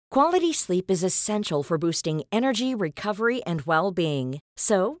Quality sleep is essential for boosting energy, recovery, and well-being.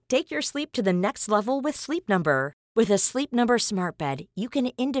 So, take your sleep to the next level with Sleep Number. With a Sleep Number smart bed, you can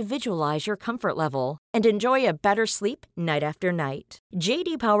individualize your comfort level and enjoy a better sleep night after night.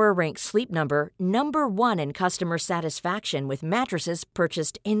 J.D. Power ranks Sleep Number number 1 in customer satisfaction with mattresses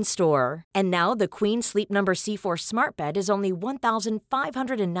purchased in-store. And now the Queen Sleep Number C4 smart bed is only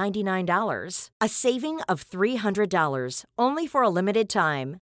 $1,599, a saving of $300, only for a limited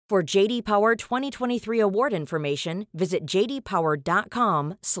time. For J.D. Power 2023 award information, visit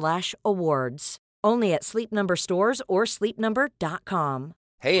jdpower.com/awards. Only at Sleep Number stores or sleepnumber.com.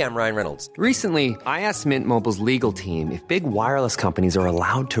 Hey, I'm Ryan Reynolds. Recently, I asked Mint Mobile's legal team if big wireless companies are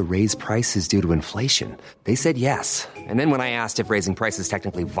allowed to raise prices due to inflation. They said yes. And then when I asked if raising prices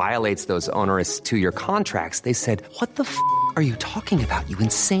technically violates those onerous two-year contracts, they said, "What the f*** are you talking about, you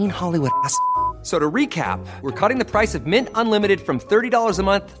insane Hollywood ass?" So to recap, we're cutting the price of Mint Unlimited from $30 a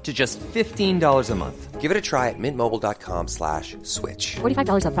month to just $15 a month. Give it a try at mintmobile.com/switch.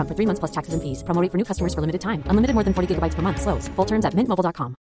 $45 up front for 3 months plus taxes and fees. Promo rate for new customers for limited time. Unlimited more than 40 gigabytes per month. Slows full terms at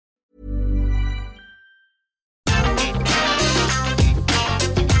mintmobile.com.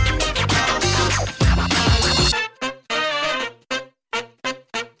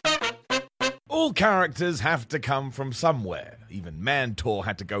 All characters have to come from somewhere. Even Mantor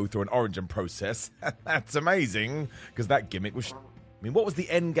had to go through an origin process. That's amazing, because that gimmick was... what was the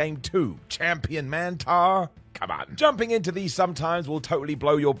endgame to? Champion Mantar? Come on. Jumping into these sometimes will totally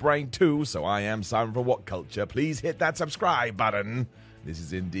blow your brain too, so I am Simon from What Culture. Please hit that subscribe button. This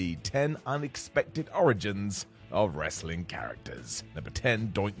is indeed 10 unexpected origins of wrestling characters. Number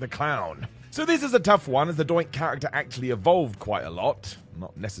 10, Doink the Clown. So this is a tough one, as the Doink character actually evolved quite a lot,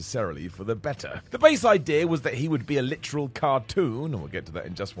 not necessarily for the better. The base idea was that he would be a literal cartoon, and we'll get to that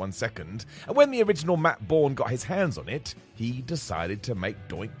in just 1 second, and when the original Matt Bourne got his hands on it, he decided to make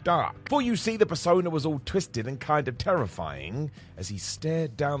Doink dark. For you see, the persona was all twisted and kind of terrifying, as he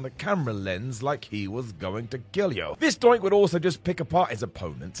stared down the camera lens like he was going to kill you. This Doink would also just pick apart his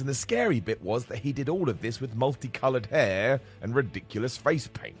opponents, and the scary bit was that he did all of this with multicolored hair and ridiculous face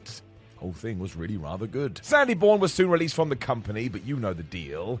paint. Whole thing was really rather good. Sandy Bourne was soon released from the company, but you know the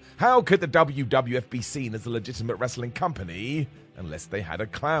deal. How could the WWF be seen as a legitimate wrestling company unless they had a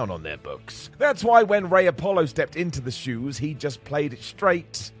clown on their books? That's why when Ray Apollo stepped into the shoes, he just played it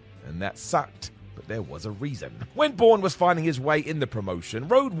straight, and that sucked. But there was a reason. When Bourne was finding his way in the promotion,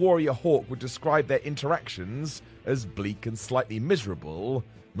 Road Warrior Hawk would describe their interactions as bleak and slightly miserable,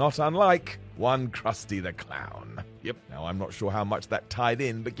 not unlike one Krusty the Clown. Yep, now I'm not sure how much that tied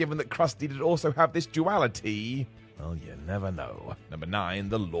in, but given that Krusty did also have this duality, well, you never know. Number 9,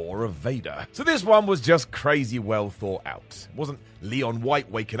 the Law of Vader. So this one was just crazy well thought out. It wasn't Leon White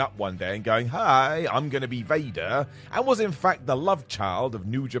waking up one day and going, "Hi, I'm going to be Vader," and was in fact the love child of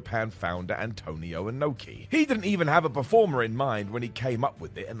New Japan founder Antonio Inoki. He didn't even have a performer in mind when he came up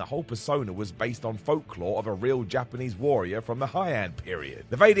with it, and the whole persona was based on folklore of a real Japanese warrior from the Heian period.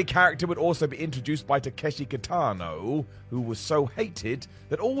 The Vader character would also be introduced by Takeshi Kitano, who was so hated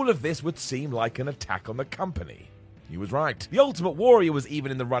that all of this would seem like an attack on the company. He was right. The Ultimate Warrior was even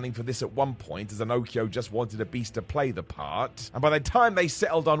in the running for this at one point, as Inoki just wanted a beast to play the part, and by the time they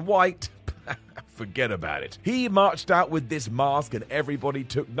settled on White, forget about it. He marched out with this mask and everybody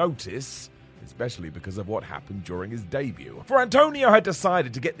took notice, especially because of what happened during his debut. For Antonio had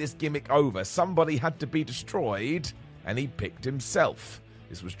decided to get this gimmick over, somebody had to be destroyed, and he picked himself.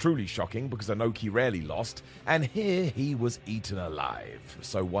 This was truly shocking because Inoki rarely lost, and here he was eaten alive.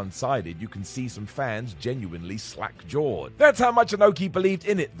 So one-sided, you can see some fans genuinely slack-jawed. That's how much Inoki believed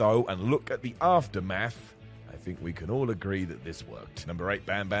in it, though, and look at the aftermath. I think we can all agree that this worked. Number 8,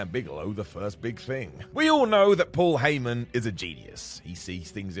 Bam Bam Bigelow, the first big thing. We all know that Paul Heyman is a genius. He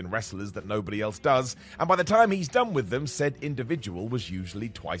sees things in wrestlers that nobody else does, and by the time he's done with them, said individual was usually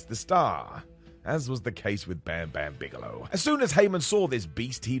twice the star. As was the case with Bam Bam Bigelow. As soon as Heyman saw this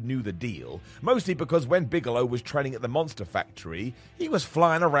beast, he knew the deal, mostly because when Bigelow was training at the Monster Factory, he was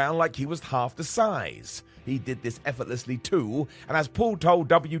flying around like he was half the size. He did this effortlessly too, and as Paul told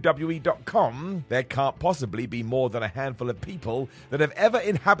WWE.com, there can't possibly be more than a handful of people that have ever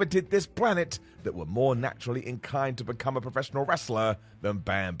inhabited this planet that were more naturally inclined to become a professional wrestler than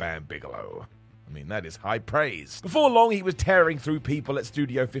Bam Bam Bigelow. I mean, that is high praise. Before long, he was tearing through people at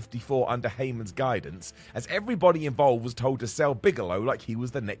Studio 54 under Heyman's guidance, as everybody involved was told to sell Bigelow like he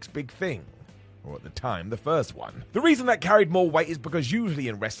was the next big thing. or at the time, the first one. The reason that carried more weight is because usually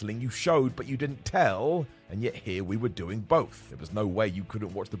in wrestling you showed but you didn't tell, and yet here we were doing both. There was no way you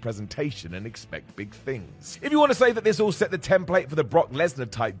couldn't watch the presentation and expect big things. If you want to say that this all set the template for the Brock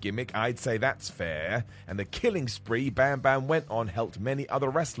Lesnar type gimmick, I'd say that's fair, and the killing spree Bam Bam went on helped many other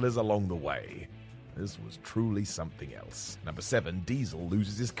wrestlers along the way. This was truly something else. Number 7, Diesel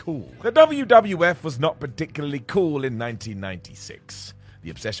loses his cool. The WWF was not particularly cool in 1996. The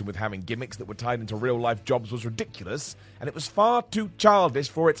obsession with having gimmicks that were tied into real-life jobs was ridiculous, and it was far too childish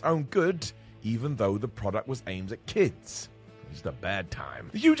for its own good, even though the product was aimed at kids. Just a bad time.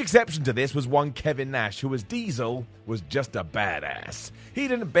 The huge exception to this was one Kevin Nash, who as Diesel was just a badass. He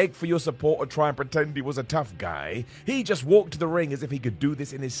didn't beg for your support or try and pretend he was a tough guy. He just walked to the ring as if he could do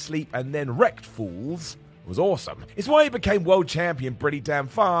this in his sleep and then wrecked fools. It was awesome. It's why he became world champion pretty damn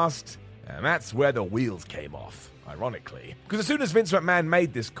fast, and that's where the wheels came off. Ironically. Because as soon as Vince McMahon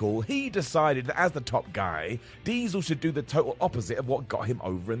made this call, he decided that as the top guy, Diesel should do the total opposite of what got him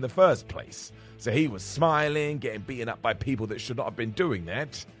over in the first place. So he was smiling, getting beaten up by people that should not have been doing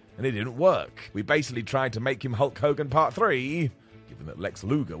that, and it didn't work. We basically tried to make him Hulk Hogan Part 3, given that Lex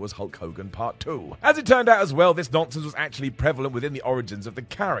Luger was Hulk Hogan Part 2. As it turned out as well, this nonsense was actually prevalent within the origins of the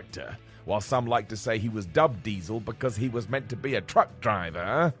character. While some like to say he was dubbed Diesel because he was meant to be a truck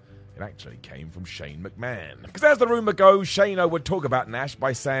driver, it actually came from Shane McMahon. Because as the rumor goes, Shane-O would talk about Nash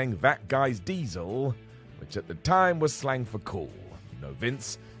by saying, "That guy's Diesel," which at the time was slang for cool. You know,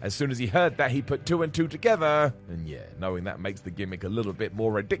 Vince, as soon as he heard that, he put 2 and 2 together, and yeah, knowing that makes the gimmick a little bit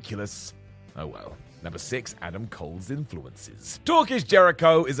more ridiculous, oh well. Number 6, Adam Cole's influences. Talk is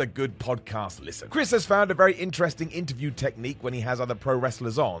Jericho is a good podcast listen. Chris has found a very interesting interview technique when he has other pro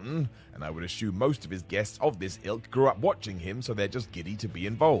wrestlers on, and I would assume most of his guests of this ilk grew up watching him, so they're just giddy to be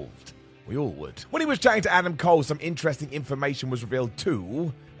involved. We all would. When he was chatting to Adam Cole, some interesting information was revealed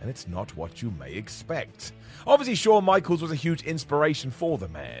too, and it's not what you may expect. Obviously, Shawn Michaels was a huge inspiration for the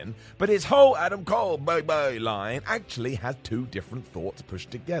man, but his whole Adam Cole bye-bye line actually had 2 different thoughts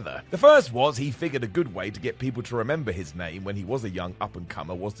pushed together. The first was he figured a good way to get people to remember his name when he was a young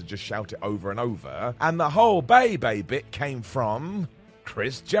up-and-comer was to just shout it over and over, and the whole bye-bye bit came from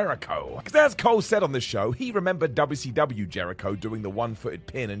Chris Jericho. Because as Cole said on the show, he remembered WCW Jericho doing the one-footed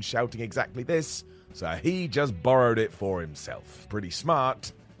pin and shouting exactly this, so he just borrowed it for himself. Pretty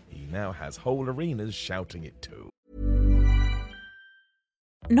smart. He now has whole arenas shouting it too.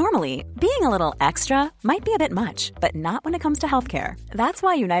 Normally, being a little extra might be a bit much, but not when it comes to healthcare. That's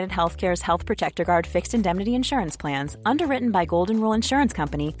why United Healthcare's Health Protector Guard fixed indemnity insurance plans, underwritten by Golden Rule Insurance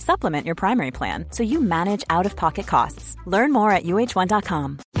Company, supplement your primary plan so you manage out-of-pocket costs. Learn more at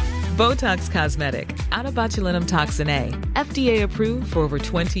UH1.com. Botox Cosmetic, out of botulinum toxin A, FDA approved for over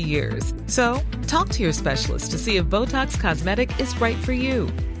 20 years. So, talk to your specialist to see if Botox Cosmetic is right for you.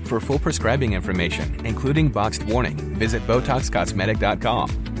 For full prescribing information, including boxed warning, visit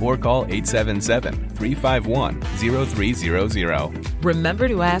BotoxCosmetic.com or call 877-351-0300. Remember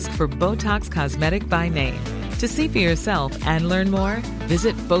to ask for Botox Cosmetic by name. To see for yourself and learn more,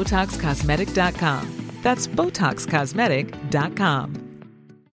 visit BotoxCosmetic.com. That's BotoxCosmetic.com.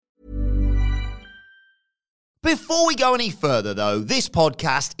 Before we go any further, though, this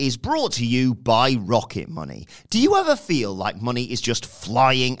podcast is brought to you by Rocket Money. Do you ever feel like money is just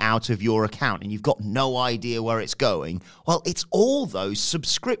flying out of your account and you've got no idea where it's going? Well, it's all those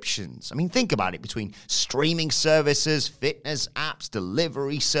subscriptions. I mean, think about it. Between streaming services, fitness apps,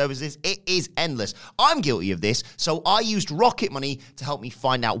 delivery services, it is endless. I'm guilty of this, so I used Rocket Money to help me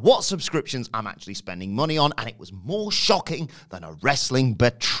find out what subscriptions I'm actually spending money on, and it was more shocking than a wrestling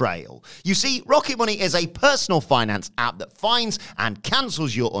betrayal. You see, Rocket Money is a personal finance app that finds and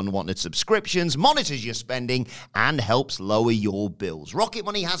cancels your unwanted subscriptions, monitors your spending, and helps lower your bills. Rocket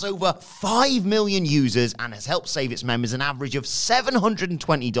Money has over 5 million users and has helped save its members an average of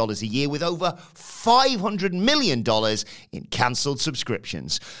 $720 a year, with over $500 million in cancelled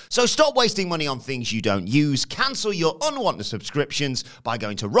subscriptions. So stop wasting money on things you don't use. Cancel your unwanted subscriptions by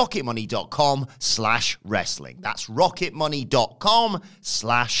going to rocketmoney.com/wrestling. That's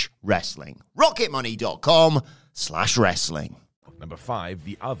rocketmoney.com/wrestling. rocketmoney.com/wrestling. Number 5,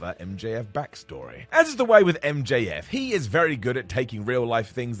 the other MJF backstory. As is the way with MJF, he is very good at taking real-life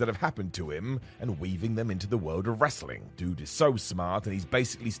things that have happened to him and weaving them into the world of wrestling. Dude is so smart, and he's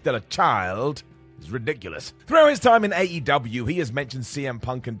basically still a child. It's ridiculous. Throughout his time in AEW, he has mentioned CM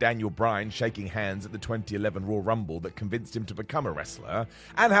Punk and Daniel Bryan shaking hands at the 2011 Royal Rumble that convinced him to become a wrestler,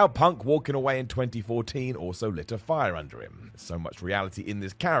 and how Punk walking away in 2014 also lit a fire under him. There's so much reality in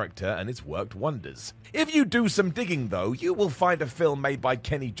this character, and it's worked wonders. If you do some digging, though, you will find a film made by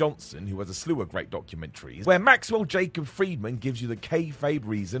Kenny Johnson, who has a slew of great documentaries, where Maxwell Jacob Friedman gives you the kayfabe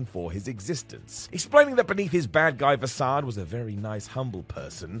reason for his existence. Explaining that beneath his bad guy facade was a very nice, humble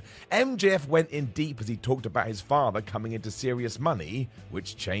person, MJF went in deep as he talked about his father coming into serious money,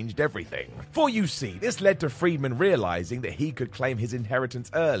 which changed everything. For you see, this led to Friedman realizing that he could claim his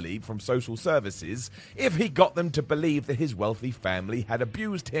inheritance early from social services if he got them to believe that his wealthy family had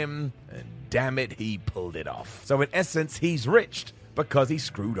abused him, and damn it, he pulled it off. So in essence, he's rich because he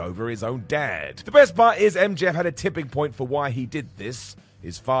screwed over his own dad. The best part is MJF had a tipping point for why he did this.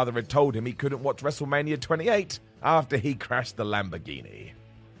 His father had told him he couldn't watch WrestleMania 28 after he crashed the Lamborghini.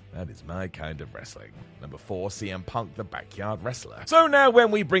 That is my kind of wrestling. Number 4, CM Punk, the backyard wrestler. So now when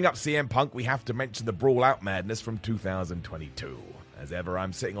we bring up CM Punk, we have to mention the Brawl Out madness from 2022. As ever,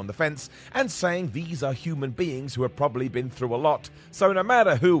 I'm sitting on the fence and saying these are human beings who have probably been through a lot, so no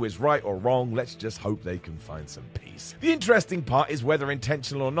matter who is right or wrong, let's just hope they can find some peace. The interesting part is whether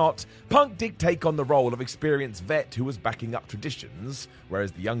intentional or not, Punk did take on the role of experienced vet who was backing up traditions,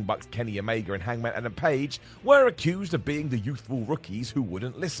 whereas the Young Bucks Kenny Omega and Hangman Adam Page were accused of being the youthful rookies who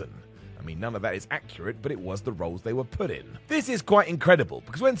wouldn't listen. I mean, none of that is accurate, but it was the roles they were put in. This is quite incredible,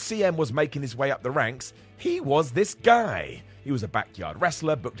 because when CM was making his way up the ranks, he was this guy. He was a backyard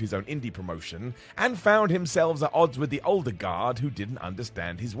wrestler, booked his own indie promotion, and found himself at odds with the older guard who didn't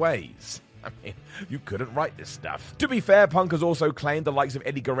understand his ways. I mean, you couldn't write this stuff. To be fair, Punk has also claimed the likes of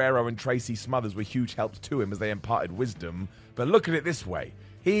Eddie Guerrero and Tracy Smothers were huge helps to him as they imparted wisdom, but look at it this way.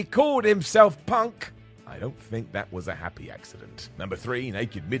 He called himself Punk. I don't think that was a happy accident. Number 3,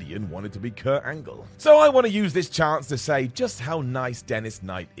 Naked Mideon wanted to be Kurt Angle. So I want to use this chance to say just how nice Dennis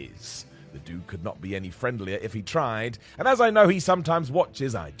Knight is. The dude could not be any friendlier if he tried, and as I know he sometimes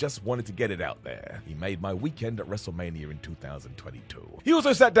watches, I just wanted to get it out there. He made my weekend at WrestleMania in 2022. He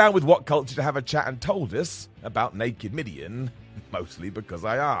also sat down with What Culture to have a chat and told us about Naked Mideon, mostly because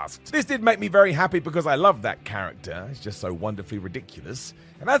I asked. This did make me very happy because I love that character. It's just so wonderfully ridiculous,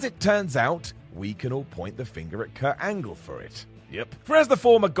 and as it turns out, we can all point the finger at Kurt Angle for it. Yep. For as the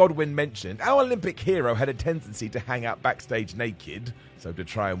former Godwin mentioned, our Olympic hero had a tendency to hang out backstage naked, so to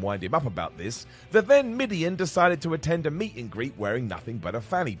try and wind him up about this, the then Mideon decided to attend a meet and greet wearing nothing but a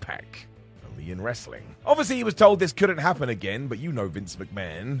fanny pack. Only in wrestling. Obviously he was told this couldn't happen again, but you know Vince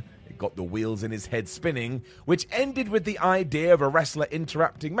McMahon. It got the wheels in his head spinning, which ended with the idea of a wrestler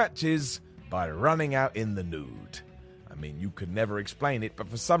interrupting matches by running out in the nude. I mean, you could never explain it, but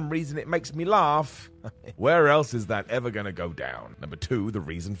for some reason it makes me laugh. Where else is that ever going to go down? Number 2, the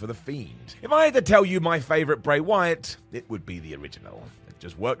reason for The Fiend. If I had to tell you my favourite Bray Wyatt, it would be the original. It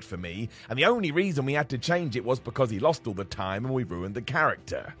just worked for me, and the only reason we had to change it was because he lost all the time and we ruined the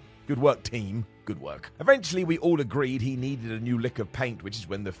character. Good work, team. Good work. Eventually, we all agreed he needed a new lick of paint, which is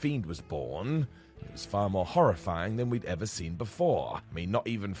when The Fiend was born. It was far more horrifying than we'd ever seen before. I mean, not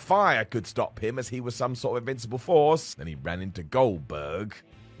even fire could stop him as he was some sort of invincible force. Then he ran into Goldberg.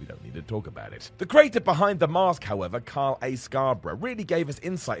 We don't need to talk about it. The creator behind the mask, however, Carl A. Scarborough, really gave us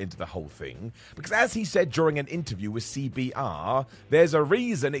insight into the whole thing, because as he said during an interview with CBR, there's a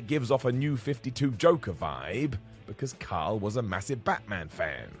reason it gives off a New 52 Joker vibe, because Carl was a massive Batman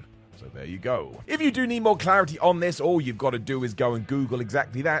fan. So there you go. If you do need more clarity on this, all you've got to do is go and Google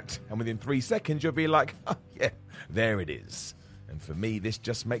exactly that, and within 3 seconds you'll be like, oh yeah, there it is. And for me, this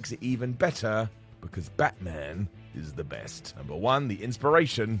just makes it even better, because Batman is the best. Number 1, the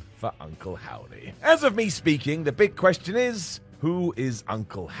inspiration for Uncle Howdy. As of me speaking, the big question is, who is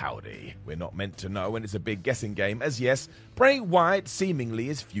Uncle Howdy? We're not meant to know, and it's a big guessing game, as yes, Bray Wyatt seemingly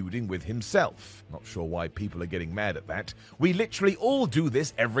is feuding with himself. Not sure why people are getting mad at that. We literally all do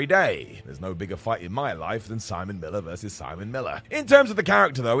this every day. There's no bigger fight in my life than Simon Miller versus Simon Miller. In terms of the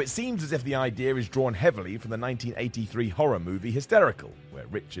character, though, it seems as if the idea is drawn heavily from the 1983 horror movie Hysterical, where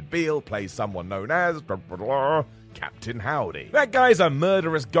Richard Beale plays someone known as Captain Howdy. That guy's a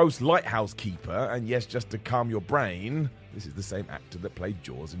murderous ghost lighthouse keeper, and yes, just to calm your brain, this is the same actor that played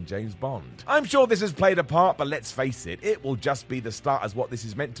Jaws in James Bond. I'm sure this has played a part, but let's face it, it will just be the start as what this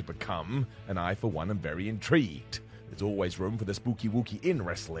is meant to become, and I, for one, am very intrigued. There's always room for the spooky wookie in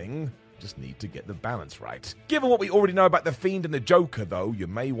wrestling. Just need to get the balance right. Given what we already know about The Fiend and the Joker, though, you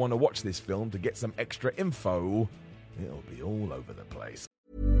may want to watch this film to get some extra info. It'll be all over the place.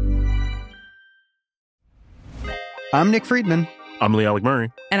 I'm Nick Friedman. I'm Lee Alec Murray.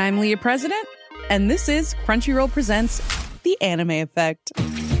 And I'm Leah President. And this is Crunchyroll Presents The Anime Effect.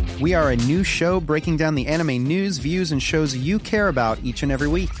 We are a new show breaking down the anime news, views, and shows you care about each and every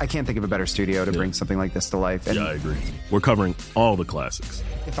week. I can't think of a better studio to bring something like this to life. And I agree. We're covering all the classics.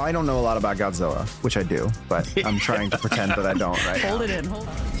 If I don't know a lot about Godzilla, which I do, but I'm trying to pretend that I don't right Hold it in.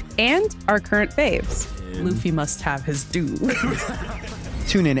 And our current faves. Luffy must have his due.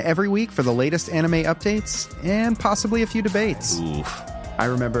 Tune in every week for the latest anime updates and possibly a few debates. Oof. I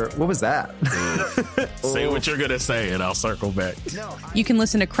remember, what was that? Say what you're going to say and I'll circle back. You can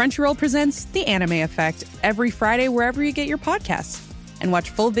listen to Crunchyroll Presents The Anime Effect every Friday wherever you get your podcasts. And watch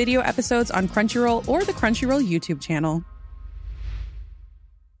full video episodes on Crunchyroll or the Crunchyroll YouTube channel.